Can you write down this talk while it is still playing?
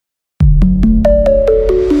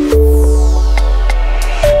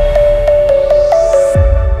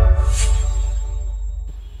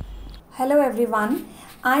everyone.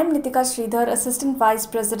 I am Neetika Shridhar, Assistant Vice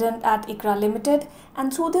President at ICRA Limited,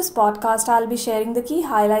 and through this podcast, I'll be sharing the key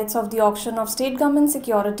highlights of the auction of state government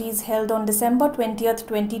securities held on December 20th,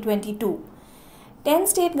 2022. 10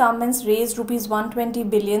 state governments raised Rs 120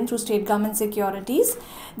 billion through state government securities.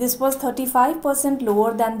 This was 35%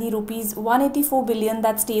 lower than the Rs 184 billion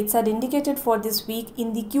that states had indicated for this week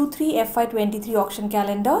in the Q3 FY23 auction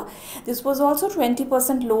calendar. This was also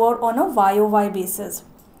 20% lower on a YOY basis.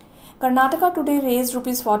 Karnataka today raised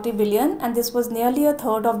Rs 40 billion, and this was nearly a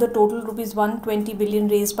third of the total Rs 120 billion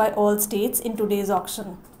raised by all states in today's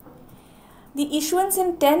auction. The issuance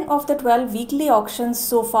in 10 of the 12 weekly auctions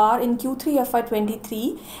so far in Q3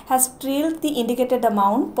 FY23 has trailed the indicated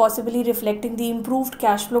amount, possibly reflecting the improved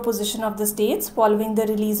cash flow position of the states following the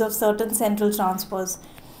release of certain central transfers.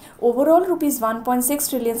 Overall, Rs 1.6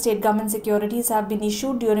 trillion state government securities have been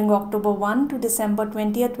issued during October 1 to December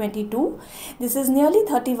 2022. This is nearly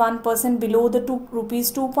 31% below the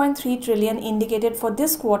Rs 2.3 trillion indicated for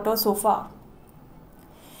this quarter so far.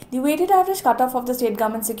 The weighted average cutoff of the state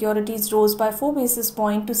government securities rose by 4 basis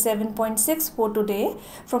points to 7.64 today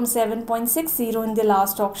from 7.60 in the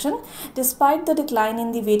last auction, despite the decline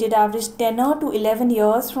in the weighted average tenor to 11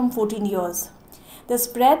 years from 14 years. The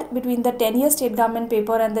spread between the 10-year state government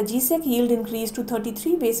paper and the GSEC yield increased to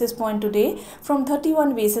 33 basis points today from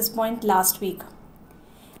 31 basis points last week.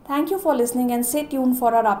 Thank you for listening and stay tuned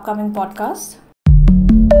for our upcoming podcast.